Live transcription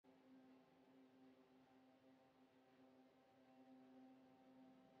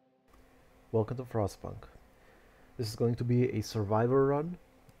Welcome to Frostpunk. This is going to be a survivor run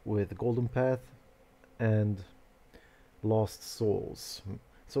with Golden Path and Lost Souls.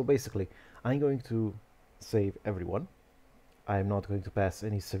 So basically, I'm going to save everyone. I'm not going to pass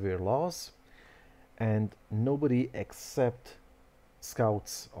any severe laws, and nobody except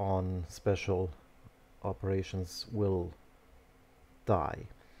scouts on special operations will die.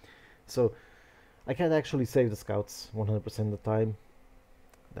 So I can't actually save the scouts 100% of the time.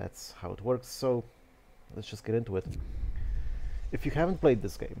 That's how it works, so let's just get into it. If you haven't played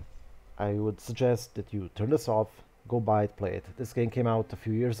this game, I would suggest that you turn this off, go buy it, play it. This game came out a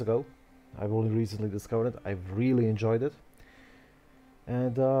few years ago. I've only recently discovered it. I've really enjoyed it.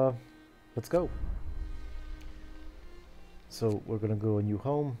 And let's go. So we're gonna go a new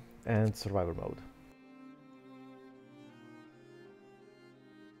home and survivor mode.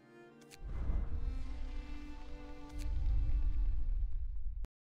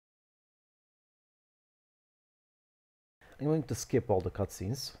 I'm going to skip all the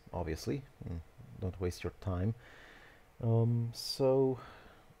cutscenes, obviously. Don't waste your time. So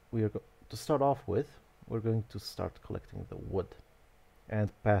we are to start off with, we're going to start collecting the wood and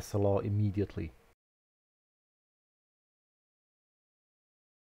pass a law immediately.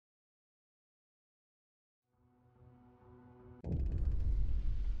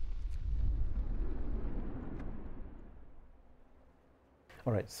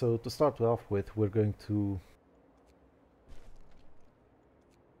 Alright, so to start off with, we're going to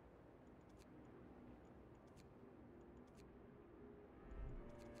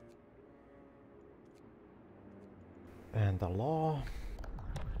and the law.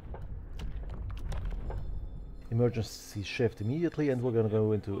 Emergency shift immediately, and we're gonna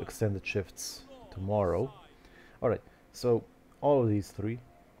go into extended shifts tomorrow. Alright, so all of these three,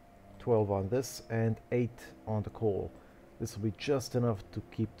 12 on this and 8 on the coal. This will be just enough to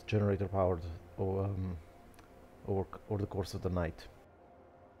keep the generator powered over the course of the night.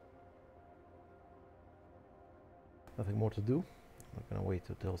 Nothing more to do. We're gonna wait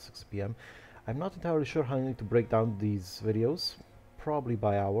until 6 p.m. I'm not entirely sure how I need to break down these videos. Probably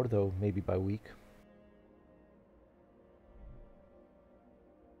by hour, though maybe by week.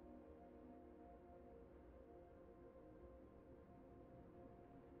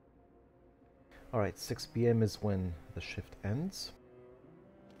 Alright, 6 p.m. is when the shift ends.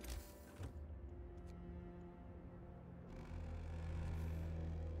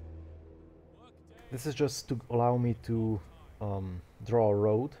 This is just to allow me to draw a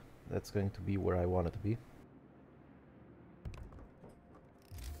road. That's going to be where I want it to be.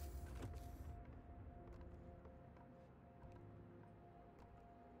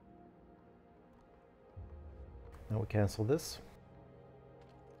 Now we cancel this.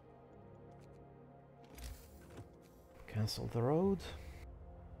 Cancel the road.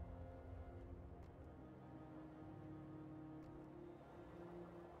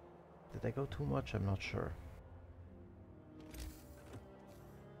 Did I go too much? I'm not sure.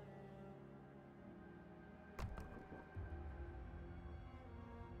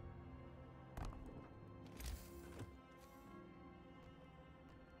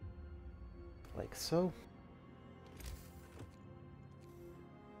 Like so.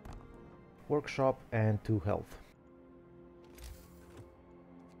 Workshop and 2 health.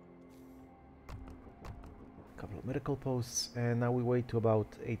 Couple of medical posts, and now we wait to about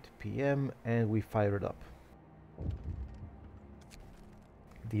 8 p.m. and we fire it up.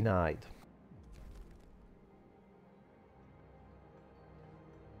 Denied.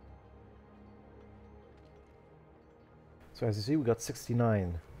 So as you see, we got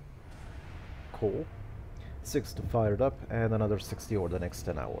 69 coal, 6 to fire it up, and another 60 over the next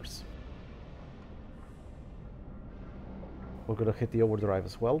 10 hours. We're gonna hit the overdrive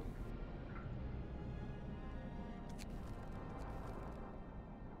as well.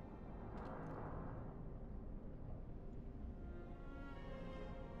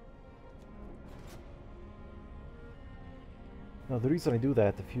 Now the reason I do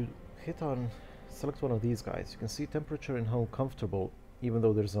that, if you select one of these guys, you can see temperature in home comfortable even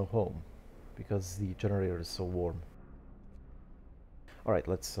though there's no home, because the generator is so warm. Alright,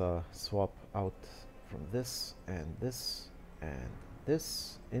 let's swap out from this and this and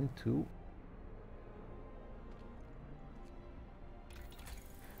this into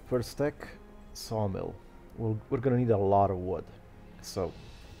first tech sawmill. We're gonna need a lot of wood, so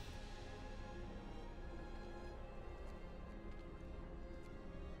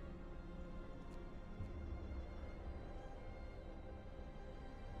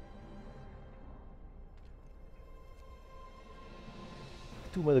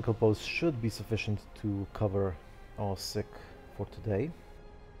two medical posts should be sufficient to cover all sick for today.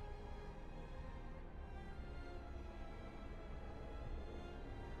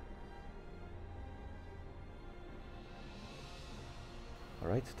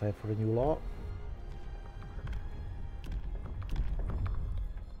 Alright, time for a new law.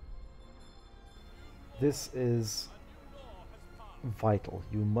 This is vital.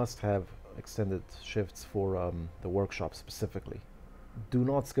 You must have extended shifts for the workshop specifically. Do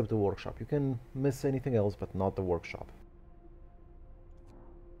not skip the workshop. You can miss anything else, but not the workshop.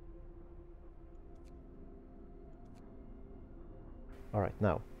 Alright,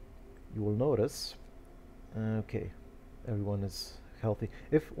 now, you will notice, okay, everyone is healthy.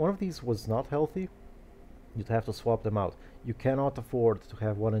 If one of these was not healthy, you'd have to swap them out. You cannot afford to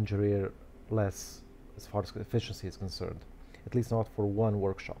have one engineer less as far as efficiency is concerned. At least not for one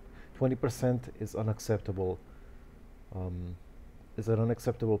workshop. 20% is unacceptable. Is an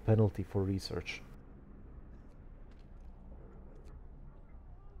unacceptable penalty for research.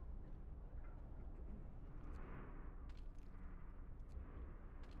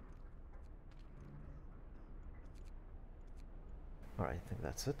 Alright, I think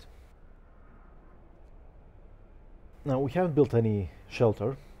that's it. Now, we haven't built any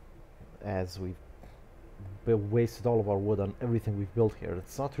shelter, as we've wasted all of our wood on everything we've built here.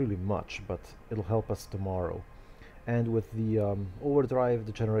 It's not really much, but it'll help us tomorrow. And with the overdrive,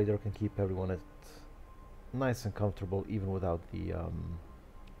 the generator can keep everyone at nice and comfortable, even without the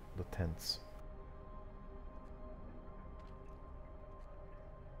tents.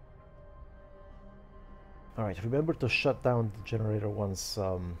 Alright, remember to shut down the generator once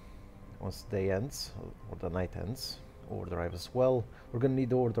day ends, or the night ends. Overdrive as well. We're gonna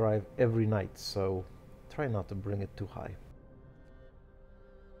need overdrive every night, so try not to bring it too high.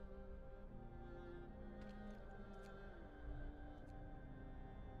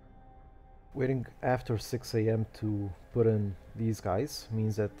 Waiting after 6 a.m. to put in these guys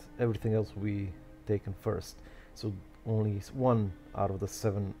means that everything else will be taken first. So only 1 out of the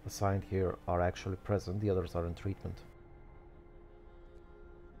 7 assigned here are actually present, the others are in treatment.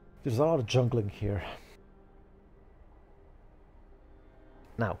 There's a lot of jungling here.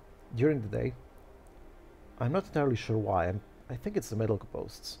 Now, during the day, I'm not entirely sure why, I think it's the metal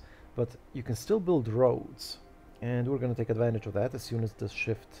posts, but you can still build roads, and we're going to take advantage of that as soon as the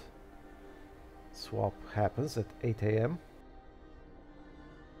shift swap happens at 8 a.m.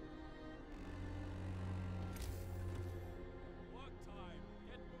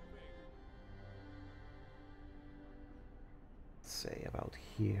 Say about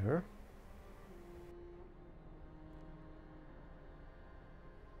here.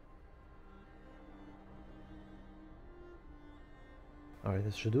 Alright,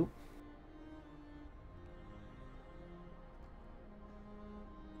 this should do.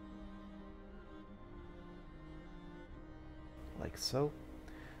 Like so.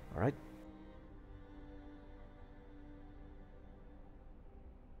 Alright.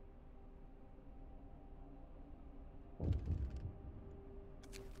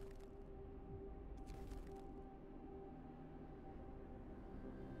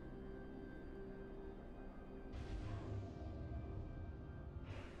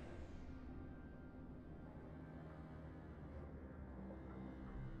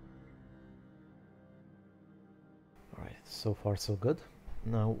 Alright, so far so good.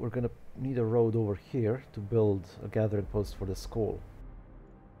 Now we're gonna need a road over here to build a gathering post for this coal.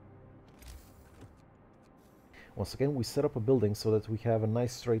 Once again, we set up a building so that we have a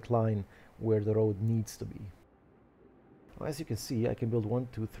nice straight line where the road needs to be. Now, as you can see, I can build 1,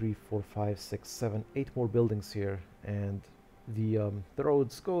 2, 3, 4, 5, 6, 7, 8 more buildings here, and the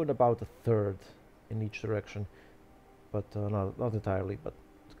roads go in about a third in each direction, but not entirely, but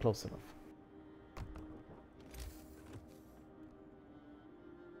close enough.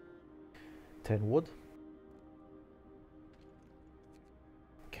 Wood.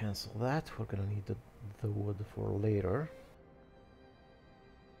 Cancel that. We're gonna need the wood for later.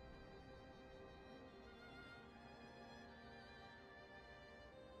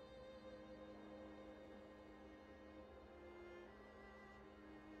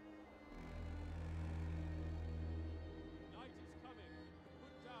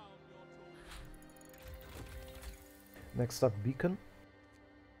 Next up, beacon.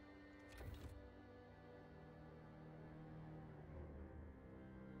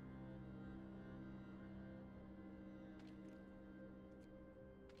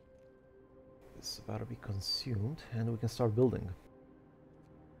 It's about to be consumed, and we can start building.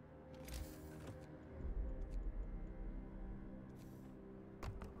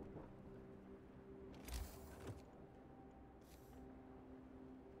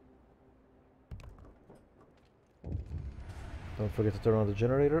 Don't forget to turn on the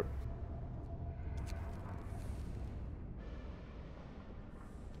generator.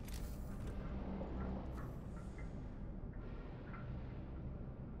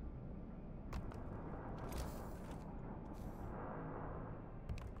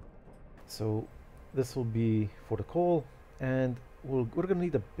 so this will be for the coal, and we're gonna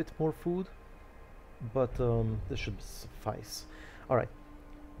need a bit more food, but this should suffice. Alright,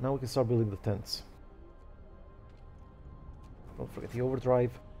 now we can start building the tents. Don't forget the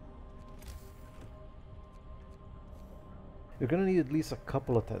overdrive. You're gonna need at least a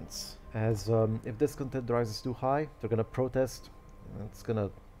couple of tents, as if discontent rises too high, they're gonna protest, and it's gonna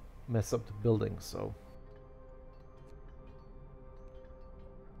mess up the building, so...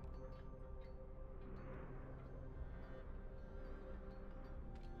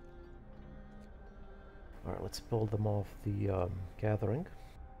 Alright, let's pull them off the gathering.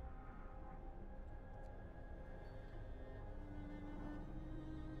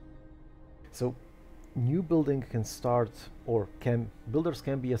 So, new building can start, or builders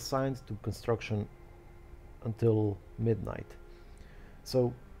can be assigned to construction until midnight.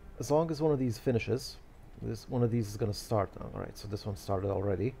 So, as long as one of these finishes, one of these is going to start. Alright, so this one started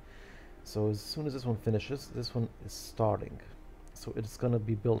already. So as soon as this one finishes, this one is starting. So it's going to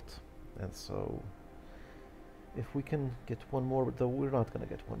be built. And so if we can get one more, though we're not going to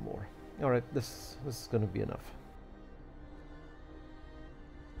get one more. Alright, this is going to be enough.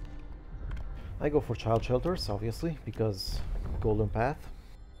 I go for child shelters, obviously, because golden path.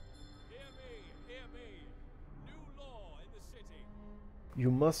 Hear me. New law in the city. You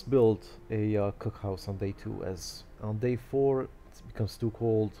must build a cookhouse on day 2, as on day 4 it becomes too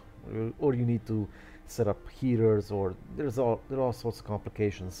cold, or you need to set up heaters, or there are all sorts of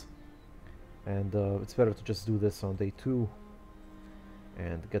complications. And it's better to just do this on day 2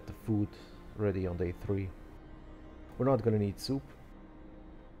 and get the food ready on day 3. We're not gonna need soup.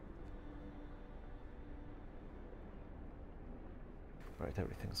 Right,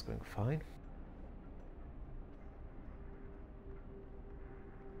 everything's going fine.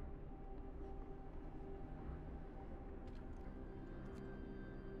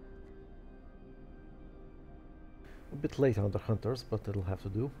 A bit late on the hunters, but it'll have to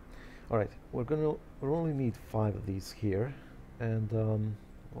do. Alright, we'll only need 5 of these here, and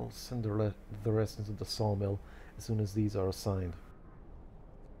we'll send the rest into the sawmill as soon as these are assigned.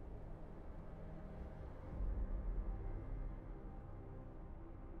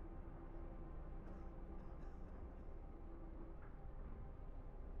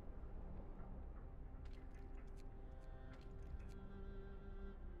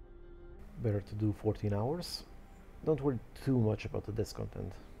 Better to do 14 hours. Don't worry too much about the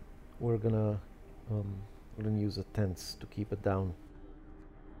discontent. We're gonna use the tents to keep it down.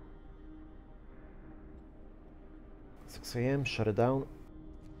 6 AM, shut it down.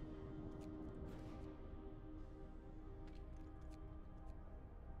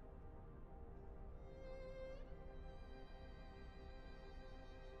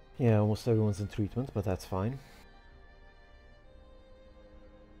 Yeah, almost everyone's in treatment, but that's fine.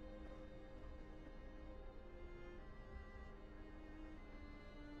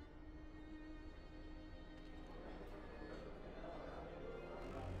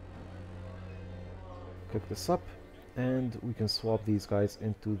 Cook this up, and we can swap these guys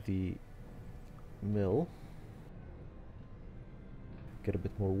into the mill. Get a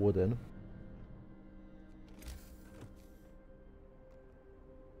bit more wood in.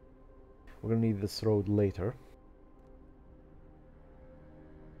 We're gonna need this road later.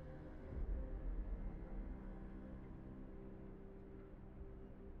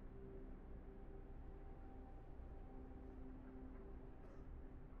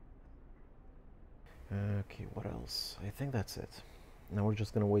 Okay, what else? I think that's it. Now we're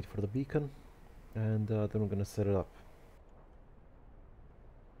just gonna wait for the beacon, and then we're gonna set it up.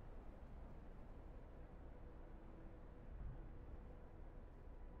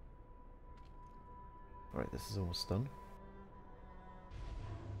 Alright, this is almost done.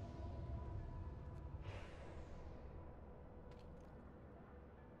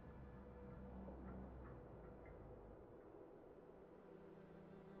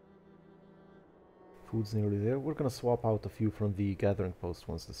 Food's nearly there. We're gonna swap out a few from the gathering post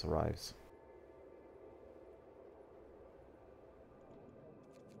once this arrives.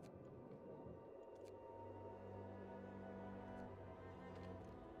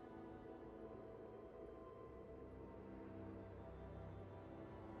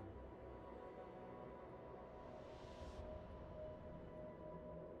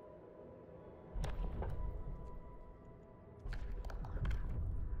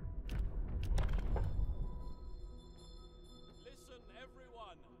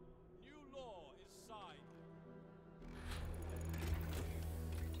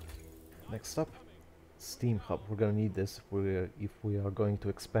 Next up, Steam Hub. We're gonna need this if we are going to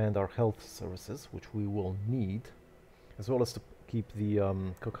expand our health services, which we will need, as well as to keep the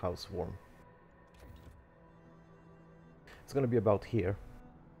cookhouse warm. It's gonna be about here.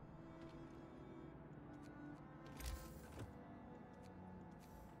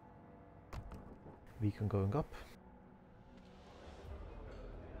 Beacon going up.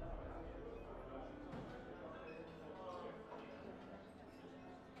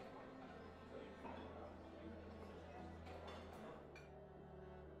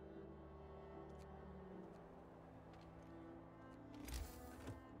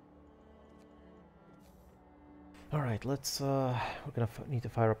 Alright, let's, we're gonna need to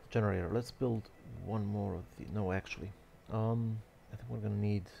fire up the generator. Let's build one more of the, no actually. I think we're gonna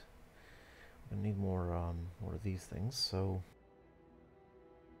need more, more of these things, so...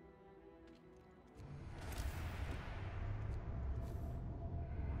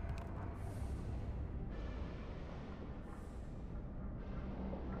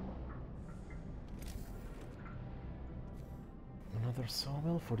 Another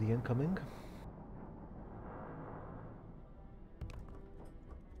sawmill for the incoming.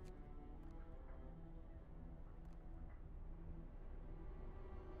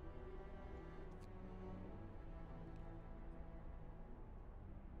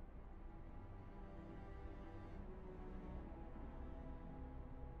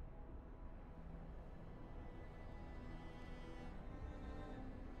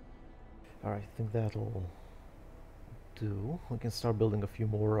 Alright, I think that'll do. We can start building a few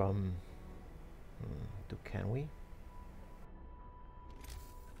more, can we?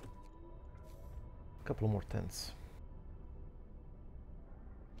 A couple more tents.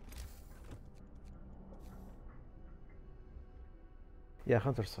 Yeah,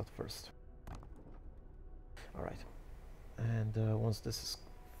 Hunter's Hut first. Alright. And once this is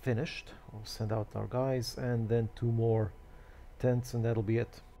finished, we'll send out our guys, and then 2 more tents, and that'll be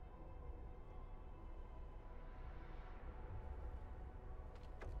it.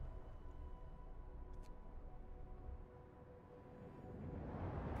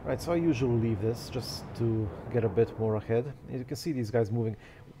 Right, so I usually leave this just to get a bit more ahead. As you can see these guys moving.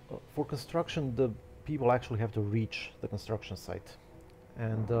 For construction, the people actually have to reach the construction site.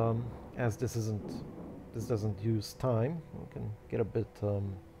 And as this doesn't use time, we can get a bit of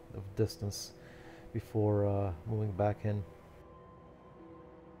distance before moving back in.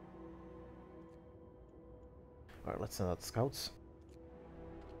 Alright, let's send out scouts.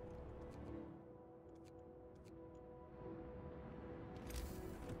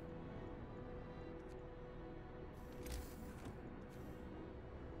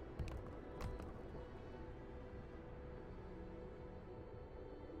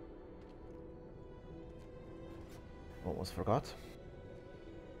 Almost forgot.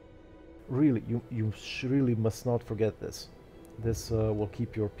 Really, you really must not forget this. This will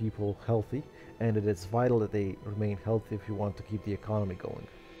keep your people healthy, and it is vital that they remain healthy if you want to keep the economy going.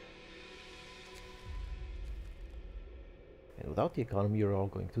 And without the economy, you're all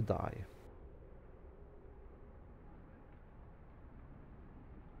going to die.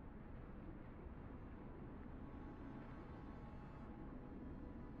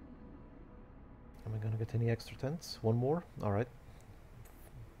 Am I gonna get any extra tents? One more? Alright.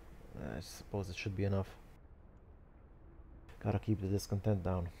 I suppose it should be enough. Gotta keep the discontent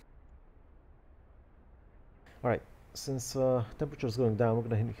down. Alright, since temperature is going down, we're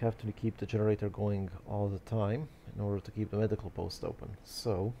gonna have to keep the generator going all the time in order to keep the medical post open.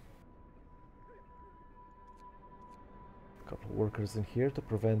 So, a couple of workers in here to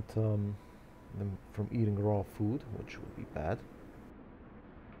prevent them from eating raw food, which would be bad.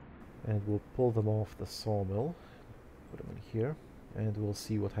 And we'll pull them off the sawmill, put them in here, and we'll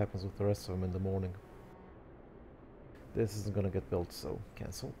see what happens with the rest of them in the morning. This isn't gonna get built, so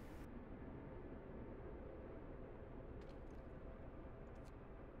cancel.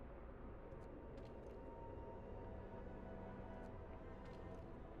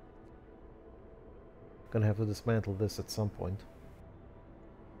 Gonna have to dismantle this at some point.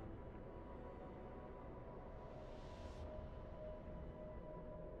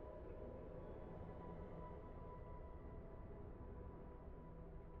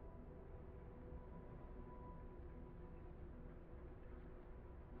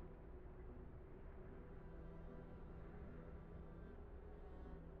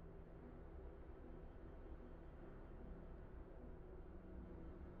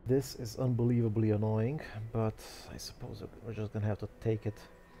 This is unbelievably annoying, but I suppose we're just gonna have to take it.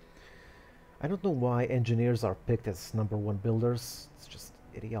 I don't know why engineers are picked as #1 builders. It's just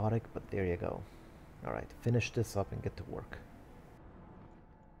idiotic, but there you go. Alright, finish this up and get to work.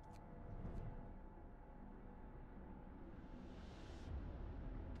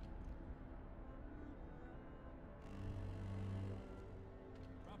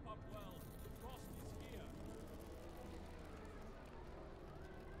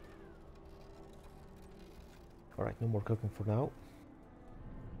 Alright, no more cooking for now.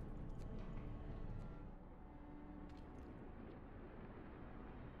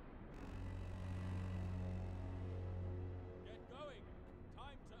 Get going.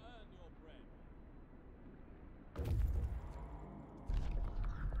 Time to earn your bread.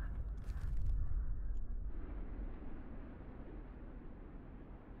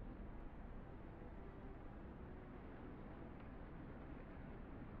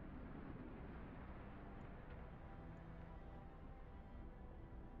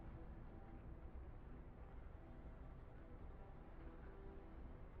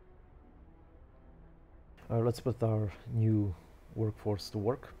 Let's put our new workforce to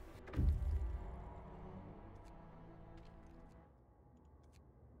work.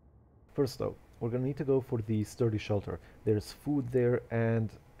 First though, we're gonna need to go for the sturdy shelter. There's food there, and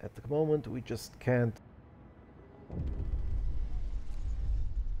at the moment we just can't.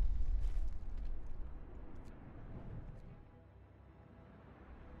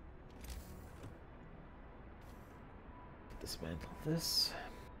 Dismantle this.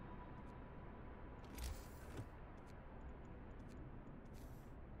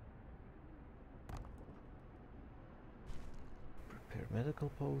 Prepare medical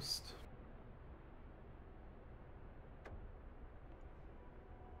post.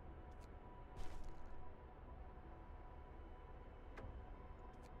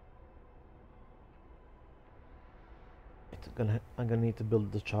 I'm gonna need to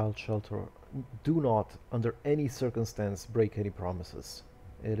build the child shelter. Do not, under any circumstance, break any promises.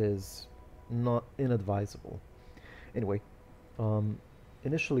 It is not inadvisable. Anyway,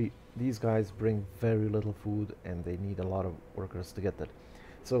 initially these guys bring very little food and they need a lot of workers to get that.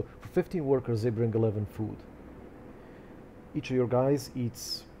 So for 15 workers they bring 11 food. Each of your guys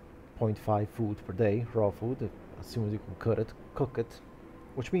eats 0.5 food per day, raw food, as soon as you can cook it,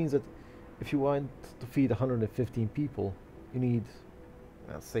 which means that if you want to feed 115 people, you need,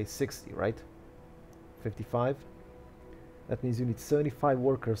 say 60, right? 55? That means you need 75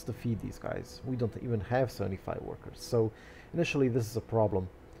 workers to feed these guys. We don't even have 75 workers, so initially this is a problem.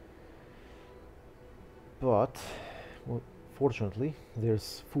 But, well, fortunately,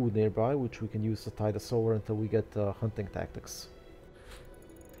 there's food nearby which we can use to tide us over until we get hunting tactics.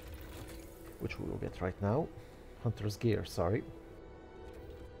 Which we will get right now. Hunter's gear, sorry.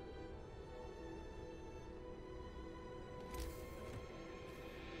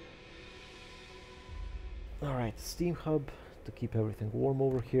 Alright, steam hub to keep everything warm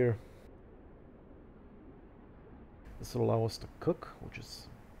over here. This will allow us to cook, which is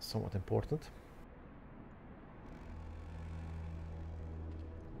somewhat important.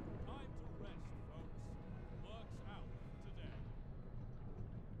 Time to rest, folks. Work's out today.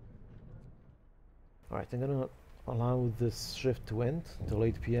 Alright, I'm gonna allow this shift to end until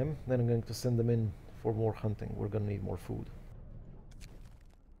 8 PM. Then I'm going to send them in for more hunting. We're gonna need more food.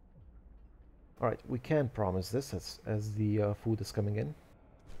 Alright, we can promise this as the food is coming in.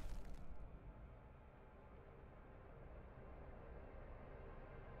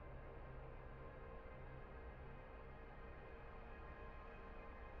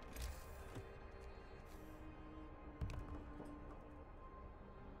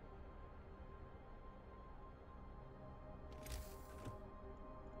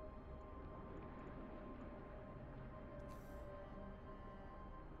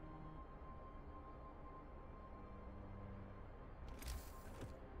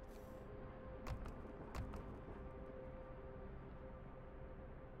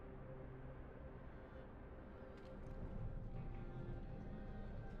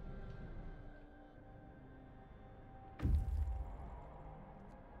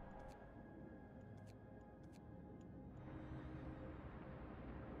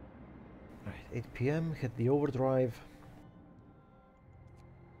 Alright, 8 PM, hit the overdrive.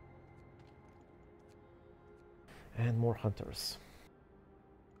 And more hunters.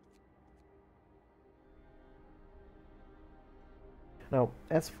 Now,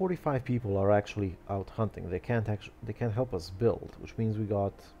 as 45 people are actually out hunting, they can't help us build, which means we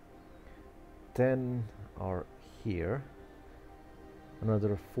got 10 are here,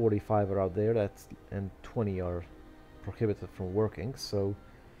 another 45 are out there, and 20 are prohibited from working. So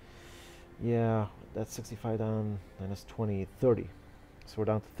yeah, that's 65 down minus 20, 30. So we're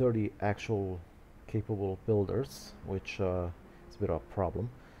down to 30 actual capable builders, which is a bit of a problem,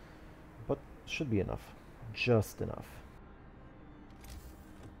 but should be enough, just enough.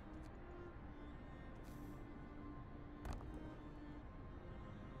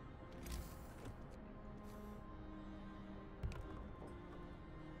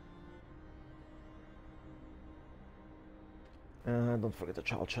 And don't forget the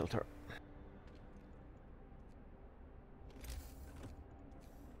child shelter.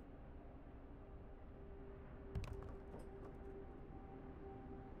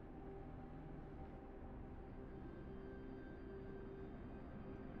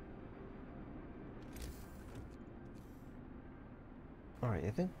 Alright, I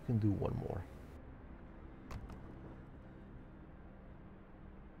think we can do one more.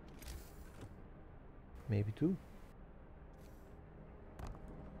 Maybe two.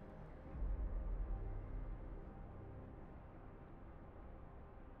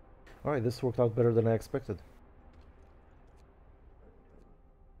 Alright, this worked out better than I expected.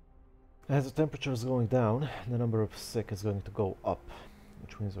 As the temperature is going down, the number of sick is going to go up,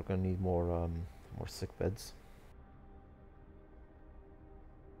 which means we're going to need more sick beds.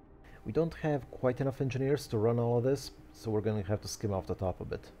 We don't have quite enough engineers to run all of this, so we're going to have to skim off the top a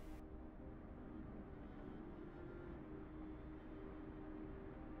bit.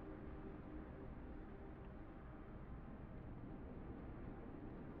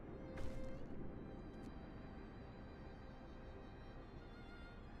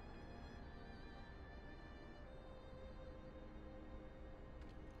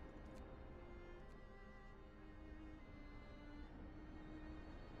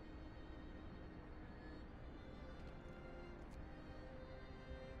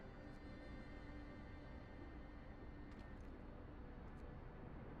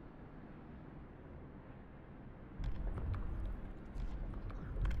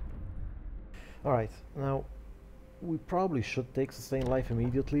 Alright, now we probably should take Sustain Life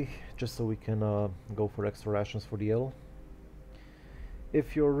immediately, just so we can go for extra rations for the ill.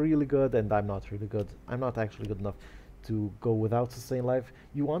 If you're really good, and I'm not really good, I'm not actually good enough to go without Sustain Life,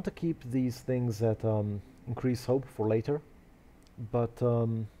 you want to keep these things that increase hope for later. But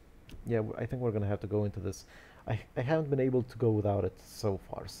yeah, I think we're gonna have to go into this. I haven't been able to go without it so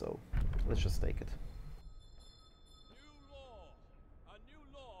far, so let's just take it. New law! A new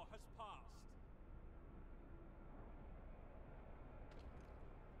law has passed!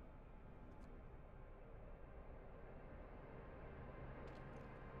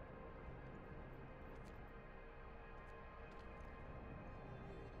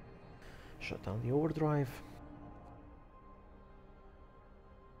 Shut down the overdrive.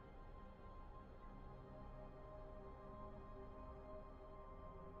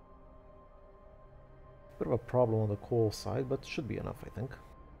 Bit of a problem on the coal side, but should be enough, I think.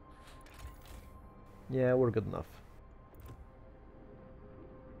 Yeah, we're good enough.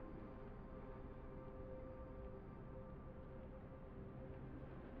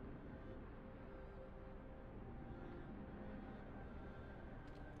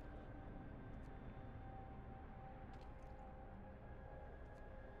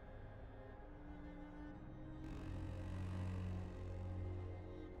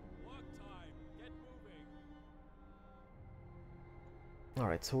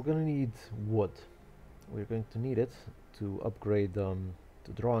 Alright, so we're gonna need wood. We're going to need it to upgrade the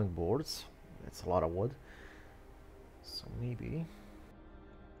drawing boards. That's a lot of wood. So maybe...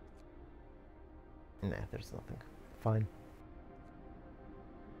 Nah, there's nothing. Fine.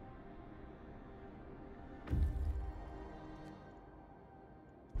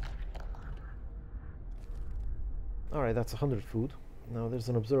 Alright, that's 100 food. Now there's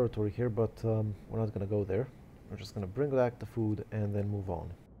an observatory here, but we're not gonna go there. We're just gonna bring back the food and then move on.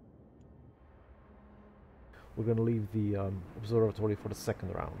 We're gonna leave the observatory for the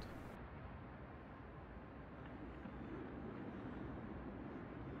second round.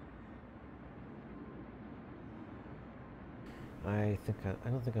 I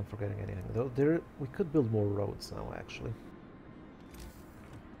don't think I'm forgetting anything. Though we could build more roads now, actually.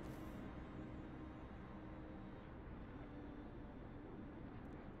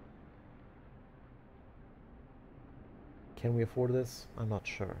 Can we afford this? I'm not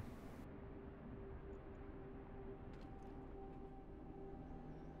sure.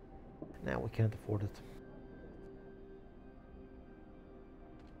 Now we can't afford it.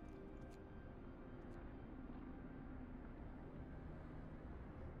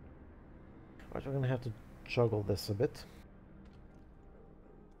 Alright, we're gonna have to juggle this a bit.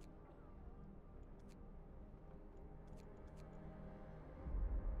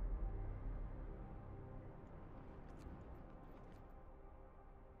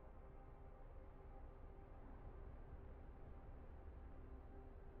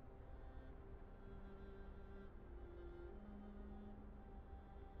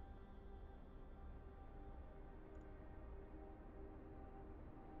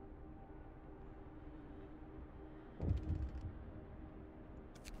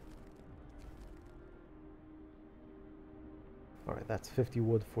 Alright, that's 50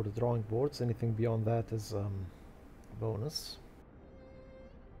 wood for the drawing boards. Anything beyond that is bonus.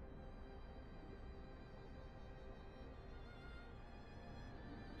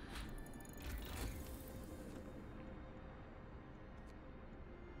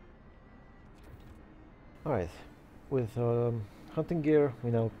 Alright, with Hunting gear,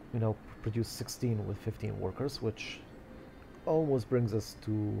 we now produce 16 with 15 workers, which almost brings us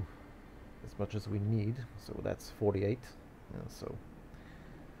to as much as we need. So that's 48. So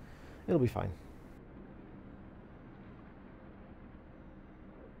it'll be fine.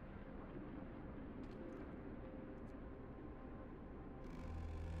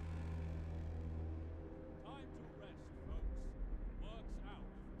 Time to rest, folks. Work's out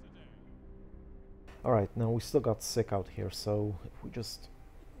for today. Alright, now we still got sick out here, so if we just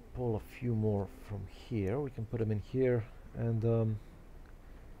pull a few more from here, we can put them in here and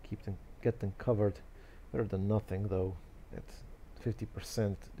get them covered. Better than nothing, though. At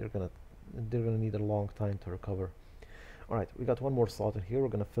 50%, they're gonna need a long time to recover. Alright, we got one more slot in here. We're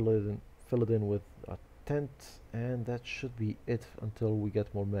gonna fill it in with a tent, and that should be it until we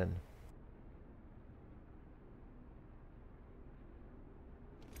get more men.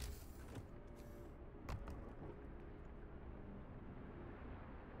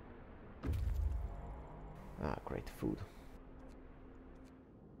 Ah, great food.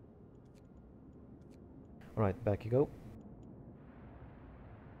 Alright, back you go.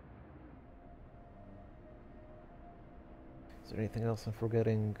 Is there anything else I'm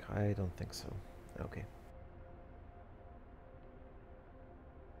forgetting? I don't think so. Okay.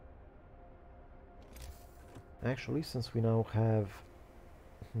 Actually, since we now have...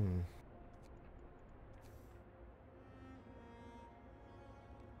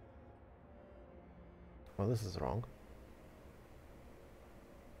 Well, this is wrong.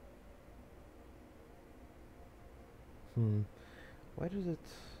 Why does it...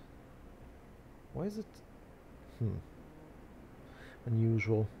 Why is it...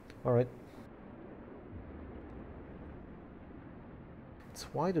 Unusual. Alright.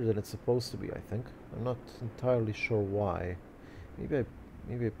 It's wider than it's supposed to be, I think. I'm not entirely sure why. Maybe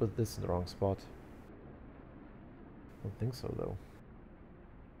I put this in the wrong spot. I don't think so, though.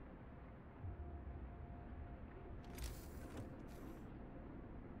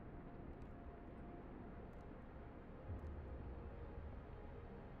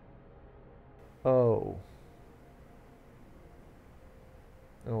 Oh.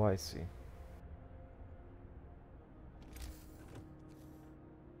 Oh, I see.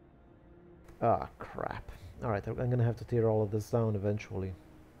 Ah, crap. Alright, I'm gonna have to tear all of this down eventually.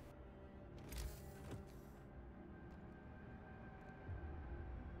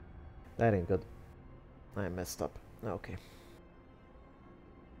 That ain't good. I messed up. Okay.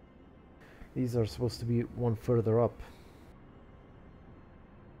 These are supposed to be one further up.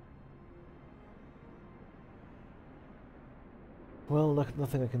 Well,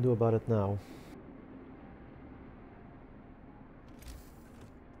 nothing I can do about it now.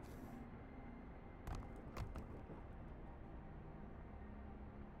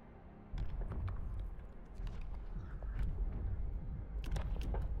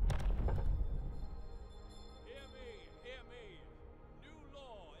 Hear me, hear me. New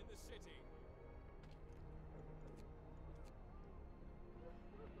law in the city.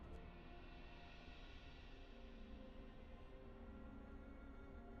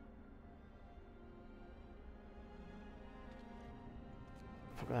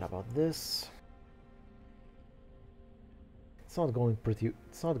 Forgot about this. It's not going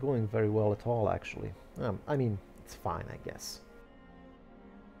very well at all, actually. I mean, it's fine, I guess.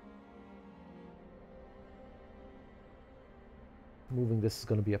 Moving this is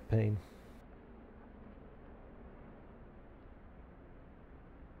gonna be a pain.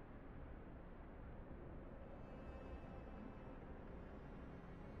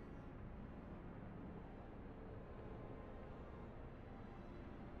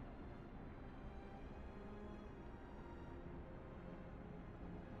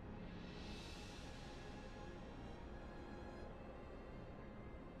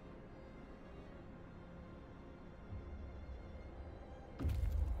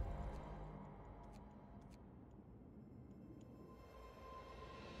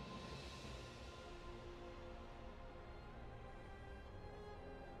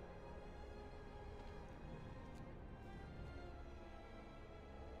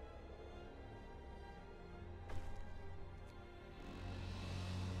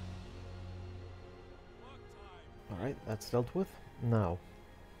 Alright, that's dealt with. Now.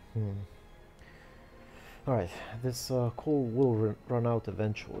 Alright, this coal will run out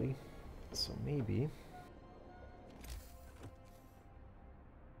eventually. So maybe...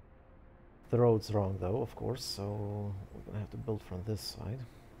 The road's wrong though, of course, so we're gonna have to build from this side.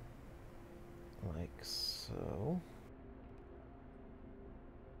 Like so.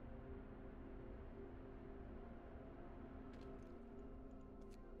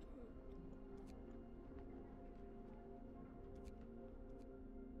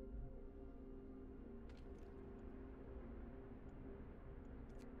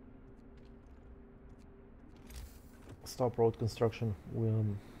 stop road construction,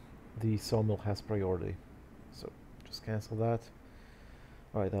 the sawmill has priority. So just cancel that.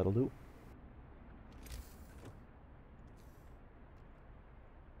 Alright, that'll do.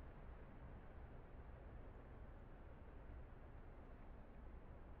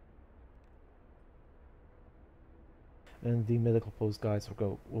 And the medical post guys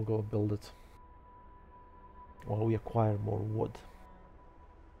will go build it while we acquire more wood.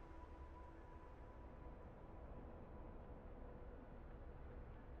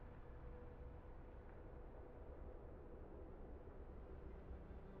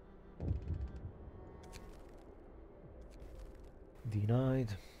 Denied.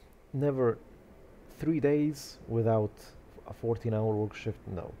 Never 3 days without a 14-hour work shift.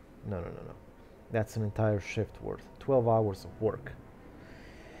 No, no, no, no, no. That's an entire shift worth 12 hours of work.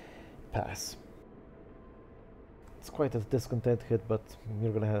 Pass. It's quite a discontent hit, but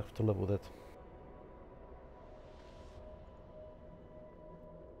you're gonna have to live with it.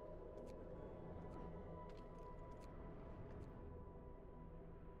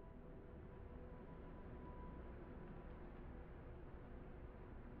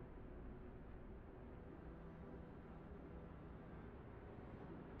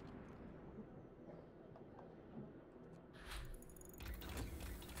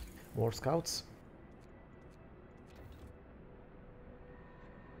 More scouts.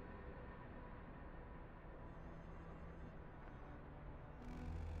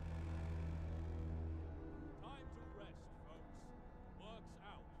 Time to rest, folks. Work's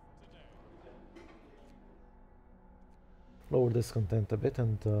out for today. Lower discontent a bit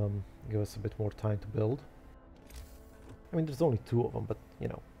and give us a bit more time to build. I mean, there's only 2 of them, but you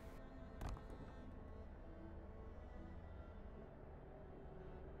know.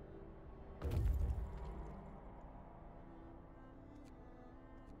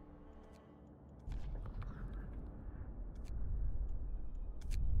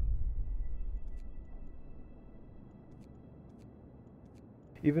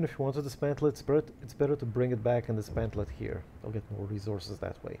 Even if you want to dismantle it, it's better to bring it back and dismantle it here. They'll get more resources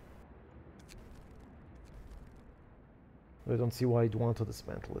that way. I don't see why you'd want to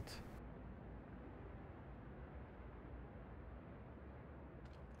dismantle it.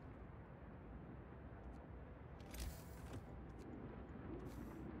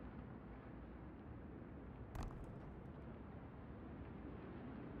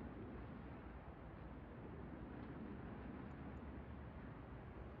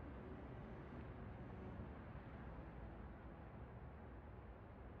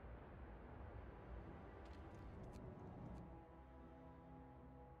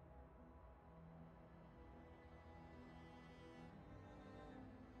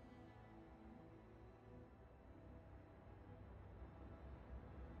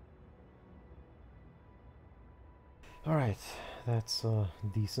 Alright, that's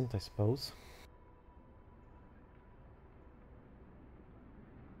decent, I suppose.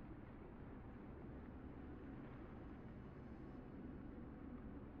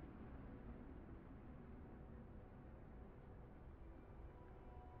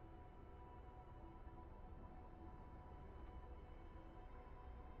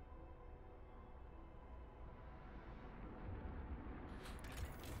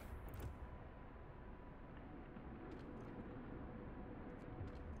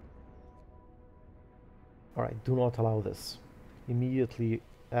 Alright, do not allow this. Immediately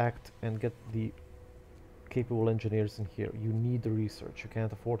act and get the capable engineers in here. You need the research. You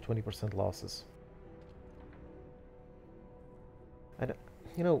can't afford 20% losses. And,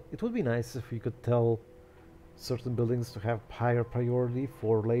 you know, it would be nice if we could tell certain buildings to have higher priority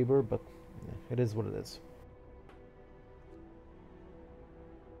for labor, but it is what it is.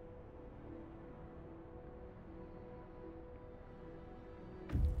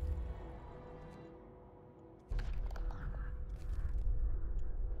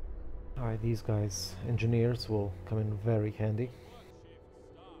 Alright, these guys, engineers, will come in very handy. Work shift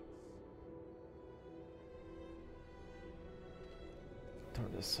starts.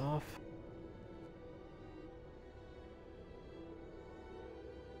 Turn this off.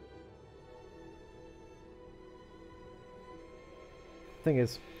 Thing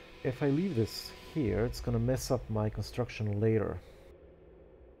is, if I leave this here, it's gonna mess up my construction later.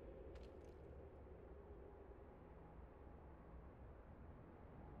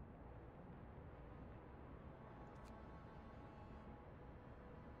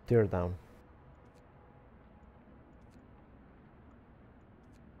 Tear down.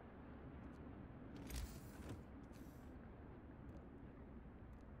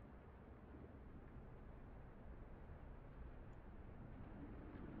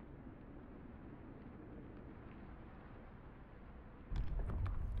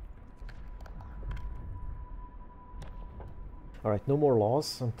 Alright, no more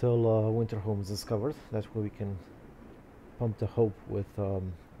laws until Winterhome is discovered. That way we can pump the hope with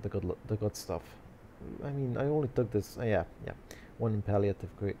the good stuff. I mean, I only took this, yeah, one in palliative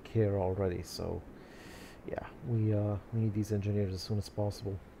care already, so yeah, we need these engineers as soon as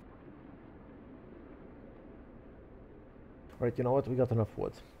possible. Alright, you know what? We got enough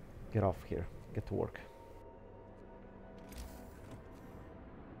wood. Get off here. Get to work.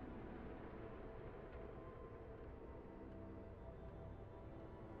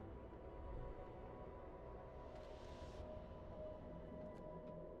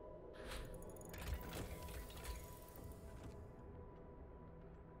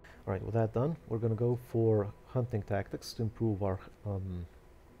 Alright, with that done, we're gonna go for hunting tactics to improve our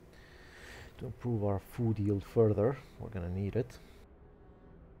food yield further. We're gonna need it.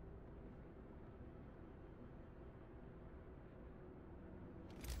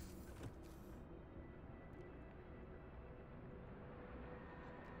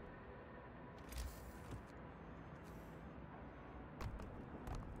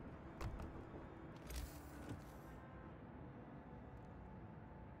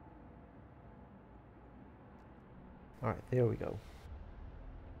 Alright, there we go.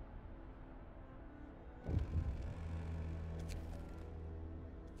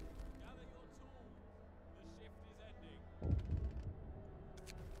 Gather your tools. The shift is ending.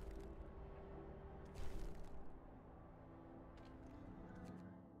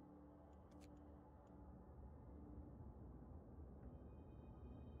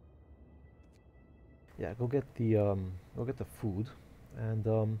 Yeah, go get the food, and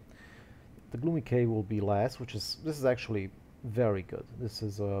the gloomy cave will be last, this is actually very good. This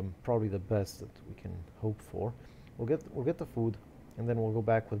is probably the best that we can hope for. We'll get the food, and then we'll go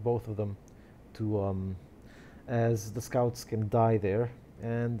back with both of them to as the scouts can die there,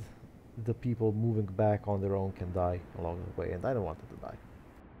 and the people moving back on their own can die along the way, and I don't want them to die.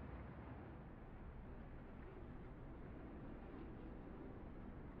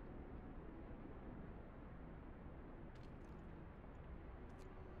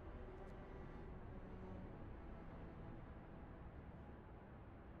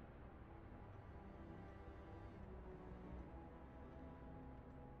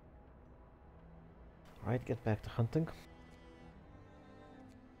 Alright, get back to hunting.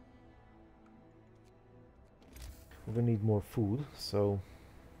 We're gonna need more food, so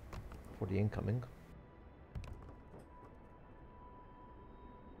for the incoming.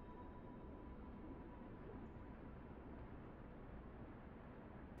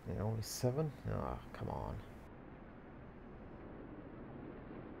 Yeah, only 7? Ah, come on.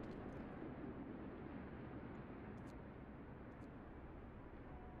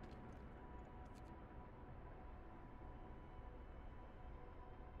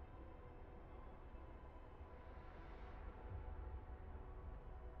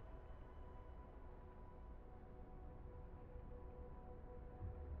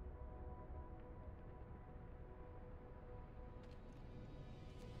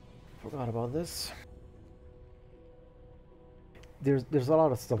 Forgot about this. There's a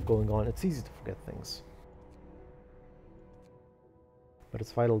lot of stuff going on. It's easy to forget things. But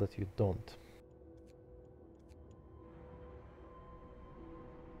it's vital that you don't.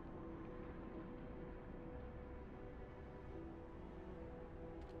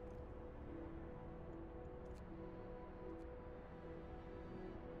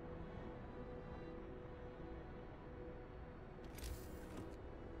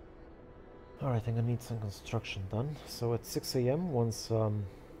 Alright, I'm gonna need some construction done. So at 6 a.m., once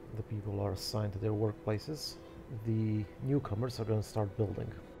the people are assigned to their workplaces, the newcomers are gonna start building.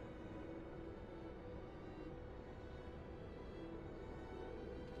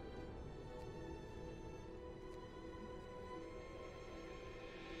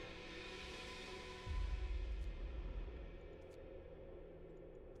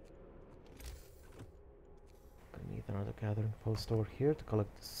 Gonna need another gathering post over here to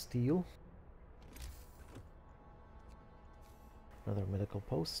collect the steel. Another medical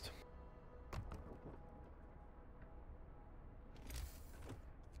post.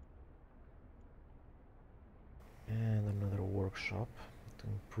 And another workshop to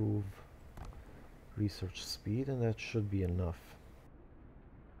improve research speed, and that should be enough.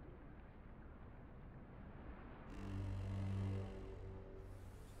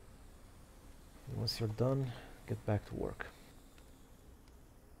 Once you're done, get back to work. Get to work.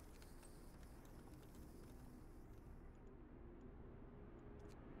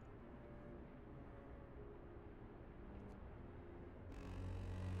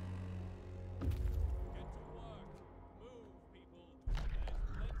 Move, people. There's plenty to do.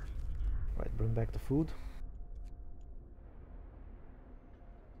 Right, bring back the food.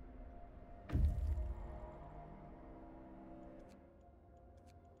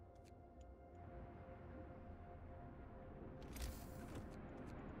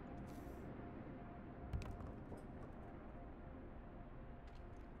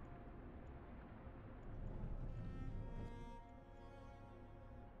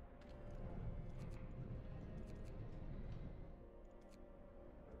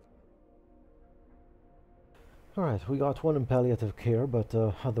 Alright, we got one in palliative care, but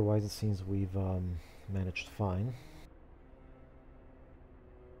otherwise it seems we've managed fine.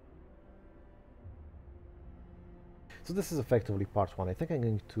 So this is effectively part 1. I think I'm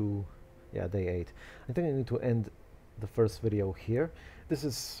going to... yeah, day 8. I think I'm going to end the first video here. This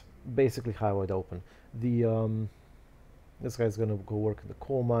is basically how I'd open. This guy's gonna go work in the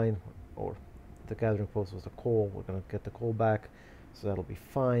coal mine, or the gathering post was the coal. We're gonna get the coal back, so that'll be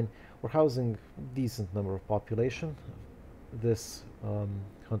fine. We're housing a decent number of population. This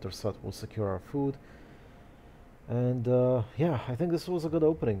hunter's hut will secure our food. And yeah, I think this was a good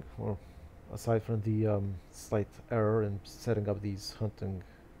opening, or aside from the slight error in setting up these hunting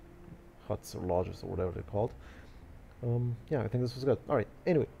huts or lodges or whatever they're called. Yeah, I think this was good. Alright,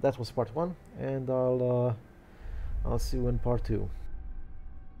 anyway, that was part 1, and I'll see you in part 2.